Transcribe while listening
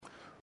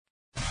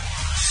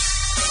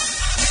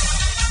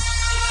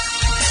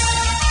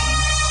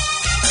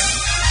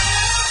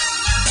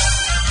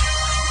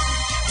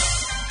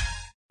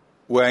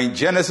We're in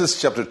Genesis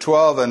chapter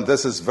 12, and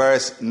this is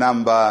verse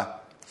number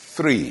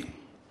 3.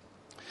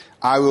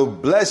 I will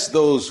bless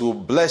those who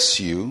bless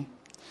you,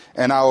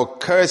 and I will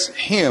curse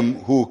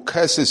him who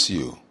curses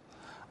you.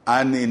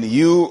 And in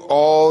you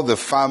all the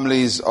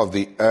families of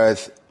the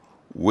earth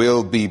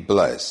will be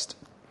blessed.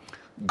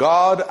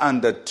 God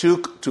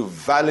undertook to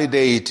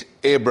validate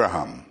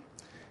Abraham.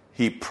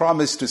 He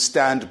promised to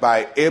stand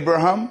by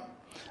Abraham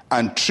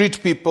and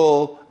treat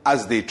people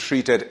as they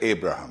treated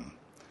Abraham.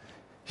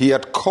 He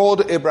had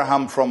called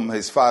Abraham from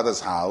his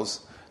father's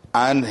house,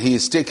 and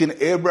he's taken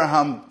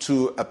Abraham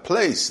to a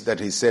place that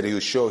he said he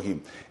would show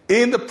him.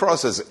 In the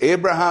process,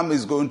 Abraham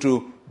is going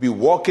to be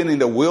walking in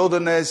the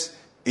wilderness,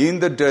 in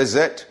the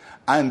desert,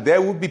 and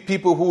there will be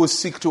people who will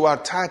seek to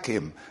attack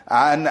him,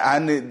 and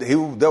there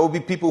will be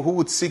people who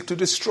would seek to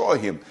destroy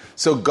him.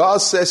 So God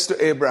says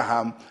to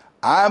Abraham,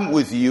 I'm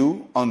with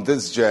you on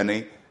this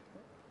journey.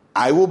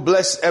 I will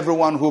bless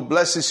everyone who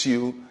blesses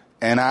you,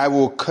 and I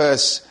will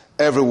curse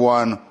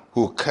everyone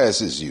who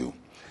curses you.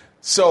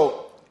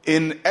 So,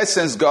 in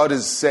essence, God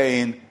is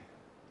saying,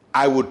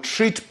 I will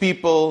treat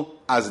people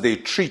as they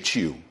treat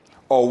you.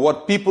 Or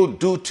what people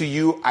do to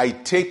you, I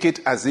take it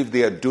as if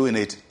they are doing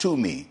it to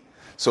me.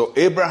 So,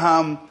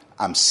 Abraham,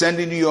 I'm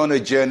sending you on a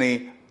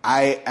journey.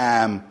 I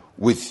am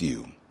with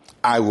you.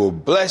 I will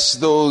bless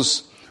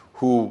those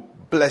who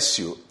bless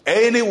you.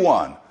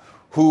 Anyone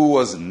who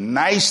was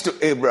nice to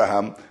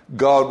Abraham,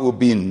 God will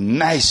be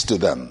nice to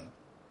them.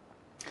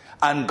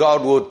 And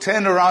God will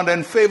turn around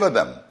and favor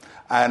them.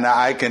 And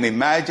I can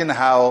imagine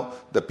how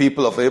the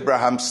people of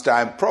Abraham's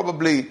time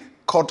probably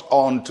caught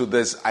on to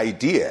this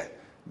idea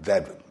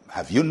that,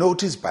 have you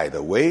noticed, by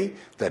the way,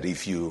 that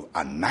if you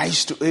are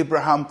nice to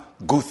Abraham,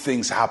 good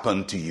things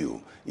happen to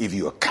you. If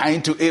you are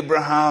kind to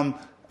Abraham,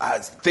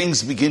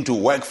 things begin to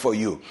work for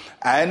you.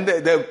 And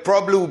there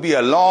probably will be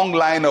a long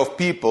line of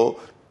people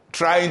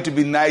trying to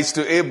be nice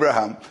to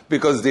Abraham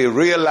because they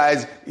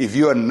realize if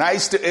you are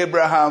nice to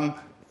Abraham,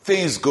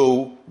 things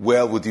go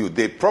well with you.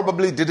 They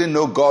probably didn't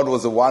know God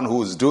was the one who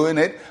was doing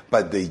it,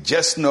 but they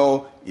just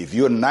know if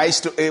you're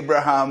nice to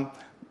Abraham,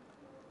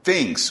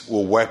 things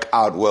will work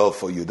out well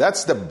for you.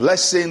 That's the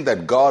blessing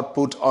that God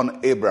put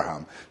on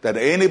Abraham. That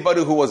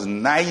anybody who was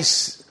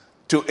nice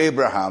to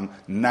Abraham,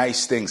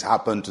 nice things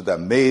happen to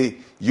them. May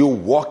you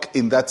walk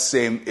in that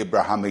same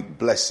Abrahamic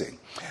blessing.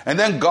 And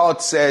then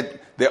God said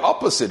the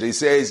opposite. He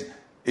says,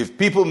 if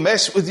people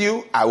mess with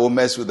you, I will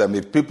mess with them.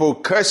 If people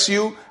curse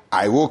you,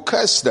 I will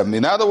curse them.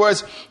 In other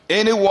words,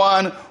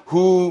 anyone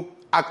who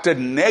acted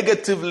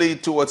negatively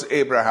towards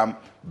Abraham,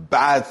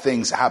 bad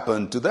things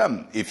happened to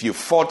them. If you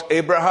fought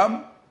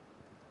Abraham,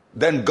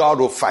 then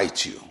God will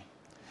fight you.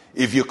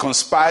 If you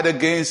conspired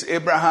against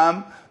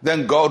Abraham,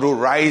 then God will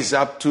rise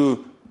up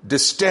to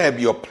disturb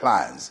your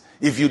plans.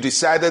 If you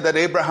decided that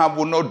Abraham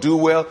will not do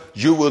well,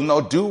 you will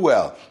not do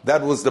well.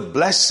 That was the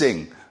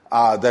blessing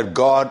that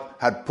God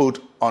had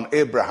put on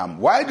Abraham.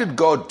 Why did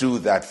God do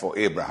that for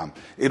Abraham?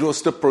 It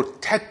was to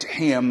protect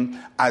him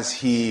as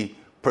he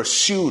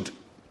pursued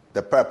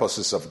the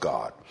purposes of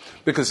God.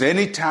 Because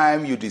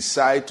anytime you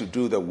decide to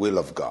do the will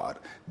of God,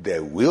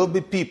 there will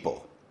be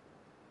people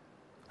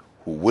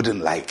who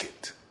wouldn't like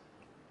it.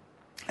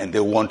 And they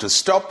want to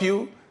stop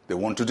you, they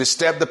want to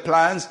disturb the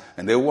plans,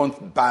 and they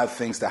want bad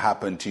things to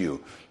happen to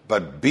you.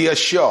 But be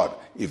assured,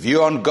 if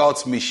you're on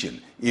God's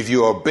mission, if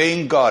you're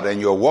obeying God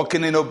and you're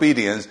walking in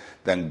obedience,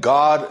 then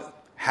God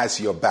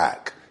has your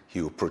back.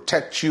 He will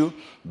protect you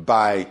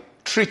by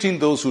treating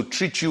those who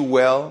treat you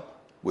well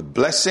with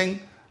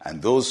blessing,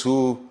 and those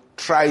who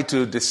try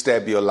to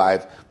disturb your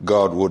life,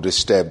 God will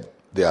disturb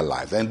their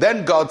life. And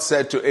then God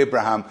said to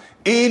Abraham,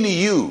 in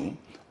you,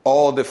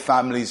 all the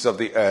families of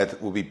the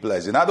earth will be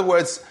blessed. In other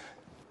words,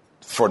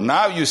 for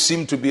now you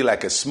seem to be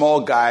like a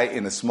small guy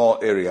in a small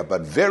area,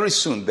 but very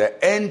soon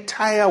the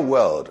entire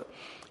world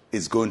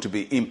is going to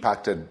be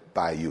impacted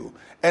by you.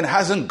 And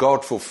hasn't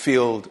God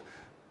fulfilled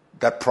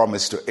that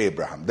promise to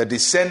Abraham? The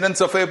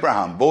descendants of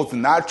Abraham, both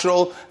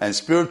natural and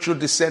spiritual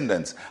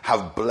descendants,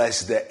 have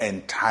blessed the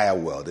entire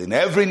world. In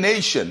every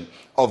nation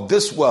of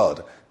this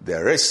world,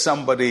 there is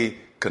somebody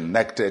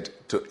connected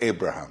to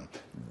Abraham.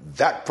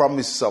 That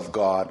promise of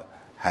God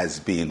has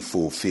been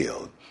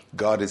fulfilled.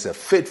 God is a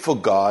faithful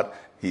God.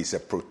 He's a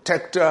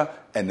protector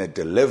and a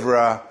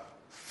deliverer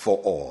for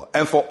all.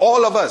 And for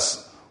all of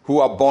us who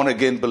are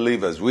born-again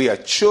believers, we are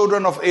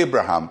children of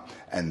Abraham,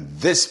 and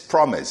this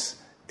promise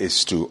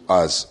is to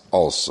us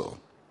also.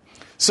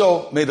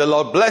 So may the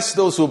Lord bless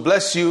those who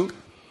bless you,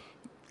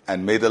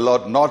 and may the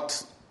Lord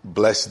not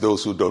bless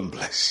those who don't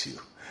bless you.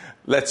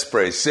 Let's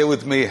pray. Say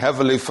with me,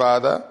 Heavenly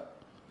Father,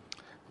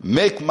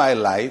 make my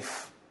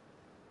life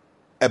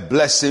a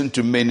blessing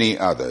to many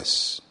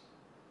others.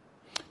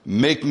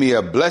 Make me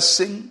a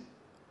blessing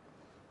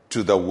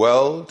to the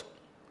world.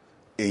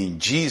 In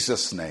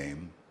Jesus'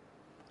 name,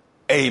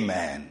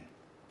 amen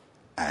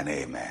and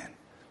amen.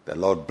 The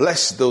Lord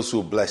bless those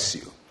who bless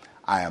you.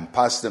 I am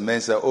Pastor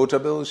Mensa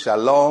Otabil.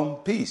 Shalom,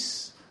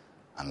 peace,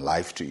 and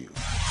life to you.